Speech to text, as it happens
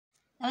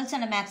11th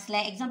standard mathsல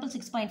example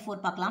 6.4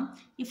 பார்க்கலாம்.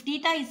 If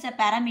theta is a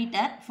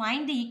parameter,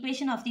 find the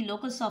equation of the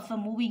locus of a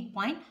moving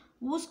point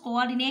whose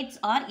coordinates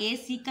are a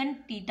secant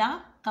theta,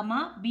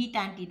 b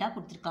tan theta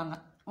கொடுத்திருக்காங்க.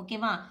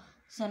 ஓகேவா?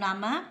 So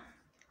நாம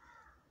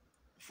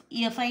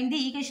find the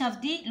equation of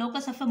the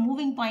locus of a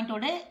moving point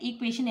ஓட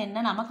equation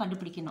என்ன நாம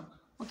கண்டுபிடிக்கணும்.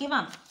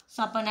 ஓகேவா? So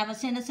அப்ப நான்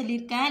first என்ன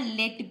சொல்லிருக்கேன்?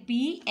 Let p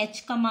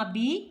h, b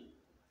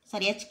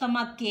sorry h,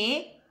 k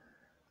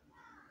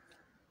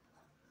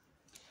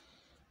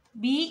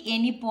be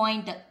any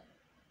point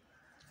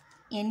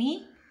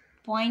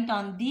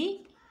on the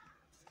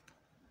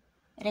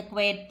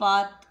required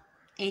path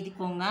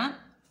எழுதிக்கோங்க.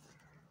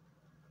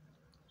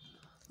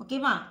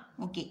 ஓகேவா?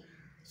 ஓகே.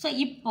 ஸோ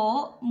இப்போ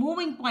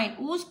moving point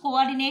whose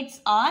coordinates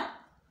are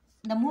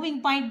the moving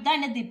point தான்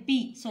என்னது p.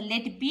 ஸோ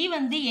let p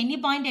வந்து any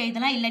point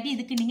எழுதலாம், இல்லாட்டி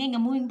இதுக்கு நீங்கள்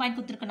இங்கே மூவிங் பாயிண்ட்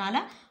கொடுத்துருக்கனால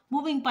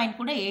மூவிங் பாயிண்ட்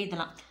கூட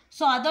எழுதலாம்.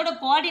 ஸோ அதோட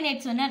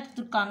கோஆர்டினேட்ஸ் என்ன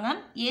எடுத்துருக்காங்க?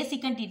 a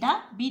secant theta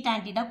b tan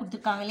theta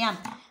கொடுத்துருக்காங்க இல்லையா?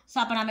 ஸோ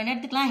அப்போ நம்ம என்ன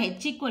எடுத்துக்கலாம்?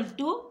 h equal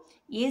to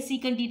a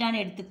secant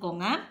thetaன்னு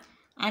எடுத்துக்கோங்க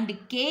and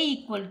k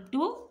equal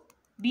to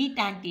b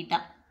tan theta.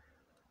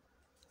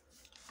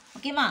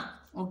 ஓகேவா?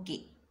 ஓகே.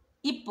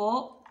 இப்போ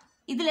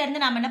இதில்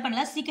இருந்து நாம் என்ன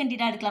பண்ணலாம்? secant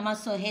theta எடுக்கலாமா?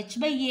 So h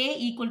by a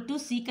equal to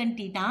secant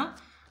theta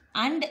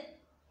and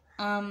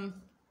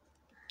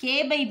k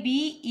by b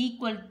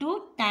equal to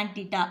tan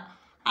theta.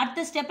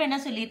 அடுத்த ஸ்டெப் என்ன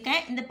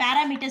சொல்லியிருக்கேன்? இந்த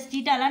பேராமீட்டர்ஸ்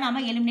தீட்டாலாம்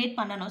நாம் எலிமினேட்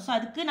பண்ணணும். ஸோ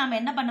அதுக்கு நம்ம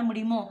என்ன பண்ண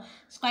முடியுமோ,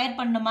 ஸ்கொயர்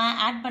பண்ணுமா,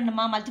 ஆட்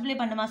பண்ணுமா, மல்டிப்ளை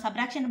பண்ணுமா,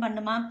 சப்ராக்ஷன்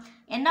பண்ணுமா,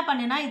 என்ன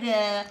பண்ணுனா இது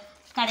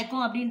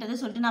கிடைக்கும் அப்படின்றத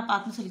சொல்லிட்டு நான்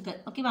பார்க்கணும்னு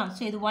சொல்லியிருக்கேன். ஓகேவா?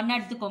 ஸோ இது 1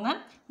 எடுத்துக்கோங்க,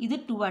 இது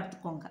 2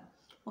 எடுத்துக்கோங்க.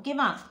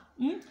 ஓகேவா?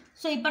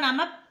 ஸோ இப்போ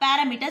நம்ம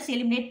பேராமீட்டர்ஸ்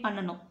எலிமினேட்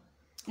பண்ணணும்.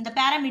 இந்த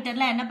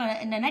பேராமீட்டரில்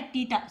என்னென்னா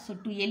theta. So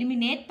to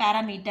eliminate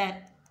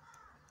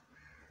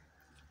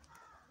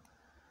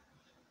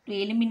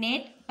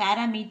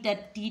parameter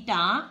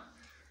theta,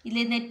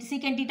 இதில் இந்த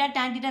secant theta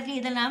tan theta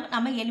இதெல்லாம்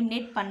நம்ம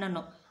எலிமினேட்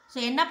பண்ணணும். ஸோ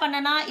என்ன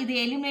பண்ணனா இது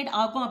எலிமினேட்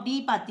ஆகும் அப்படி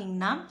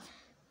பார்த்தீங்கன்னா,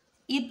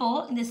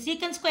 இப்போது இந்த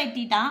secant square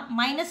theta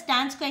minus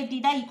tan square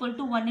theta equal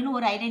to 1ன்னு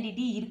ஒரு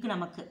ஐடென்டிட்டி இருக்குது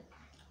நமக்கு.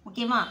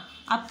 ஓகேவா?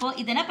 அப்போது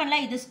இது என்ன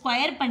பண்ணலாம்? இது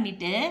ஸ்கொயர்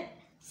பண்ணிவிட்டு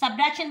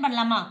சப்ராக்ஷன்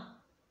பண்ணலாமா?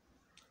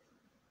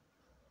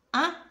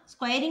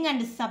 ஸ்கொயரிங்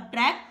அண்ட்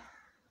சப்ராக்ட்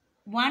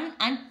 1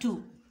 and 2,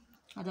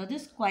 அதாவது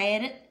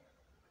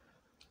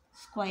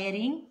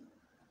squaring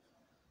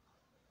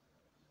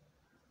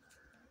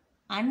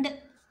and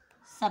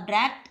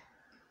subtract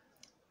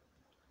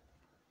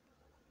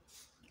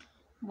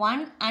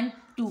 1 and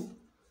 2.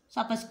 So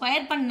அப்போ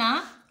ஸ்கொயர்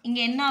பண்ணால்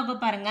இங்கே என்ன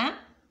ஆகும் பாருங்கள்,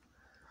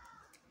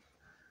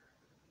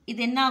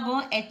 இது என்ன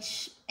ஆகும்?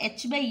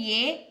 h by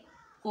a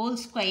whole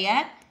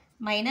square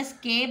minus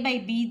k by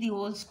b the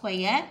whole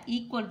square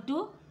equal to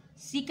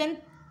secant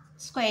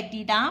square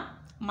theta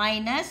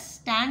minus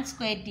tan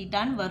square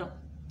thetaன்னு வரும்.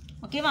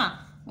 ஓகேவா?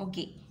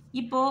 ஓகே.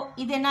 இப்போது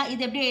இது என்ன,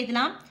 இது எப்படி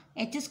எழுதலாம்?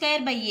 h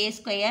square by a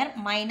square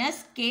minus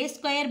k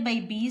square by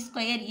b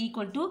square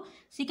equal to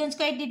secant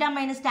square theta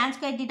minus tan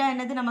square theta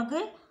என்னது நமக்கு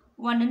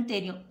 1ன்னு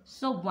தெரியும்.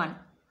 ஸோ 1.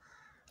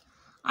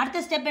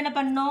 அடுத்த ஸ்டெப் என்ன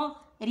பண்ணணும்?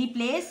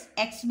 replace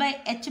h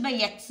by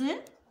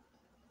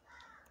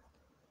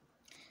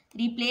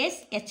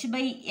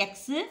x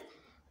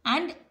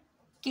and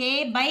k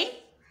by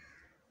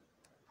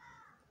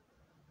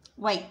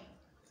y.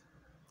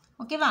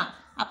 ஓகேவா?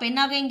 அப்போ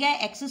என்ன ஆகும்? இங்கே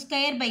x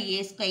square by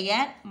a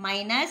square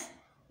minus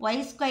y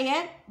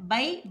square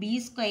by b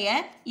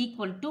square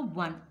equal to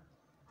 1.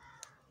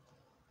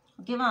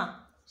 ஓகேவா?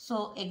 ஸோ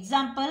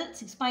எக்ஸாம்பிள்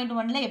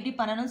 6.1ல எப்படி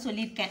பண்ணணும்னு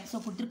சொல்லியிருக்கேன். ஸோ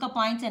கொடுத்துருக்க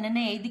பாயிண்ட்ஸ்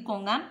என்னென்ன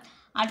எழுதிக்கோங்க.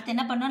 அடுத்து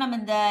என்ன பண்ணணும்? நம்ம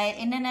இந்த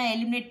என்னென்ன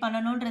எலிமினேட்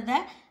பண்ணணுன்றத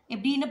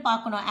எப்படின்னு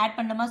பார்க்கணும். ஆட்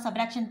பண்ணுமா,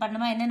 சப்ராக்ஷன்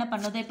பண்ணுமா, என்னென்ன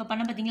பண்ணதோ இப்போ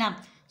பண்ண பார்த்தீங்களா?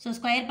 ஸோ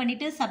ஸ்கொயர்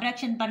பண்ணிவிட்டு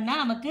சப்ராக்ஷன்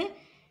பண்ணால் நமக்கு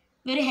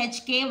வெறும்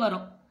hk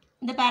வரும்,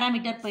 இந்த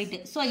பேராமீட்டர் போயிட்டு.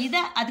 ஸோ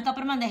இதை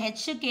அதுக்கப்புறமா அந்த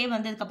hk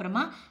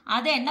வந்ததுக்கப்புறமா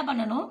அதை என்ன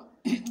பண்ணணும்?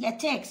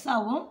 h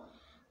எக்ஸாகவும்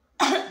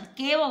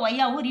கேவை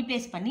ஒய்யாவும்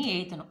ரீப்ளேஸ் பண்ணி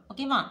எழுதணும்.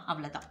 ஓகேவா?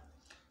 அவ்வளோதான்.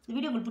 இந்த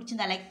வீடியோ உங்களுக்கு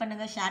பிடிச்சிருந்தா லைக்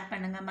பண்ணுங்கள், ஷேர்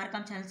பண்ணுங்கள்,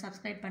 மறக்காம சேனல்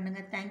சப்ஸ்கிரைப்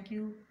பண்ணுங்கள்.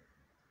 தேங்க்யூ.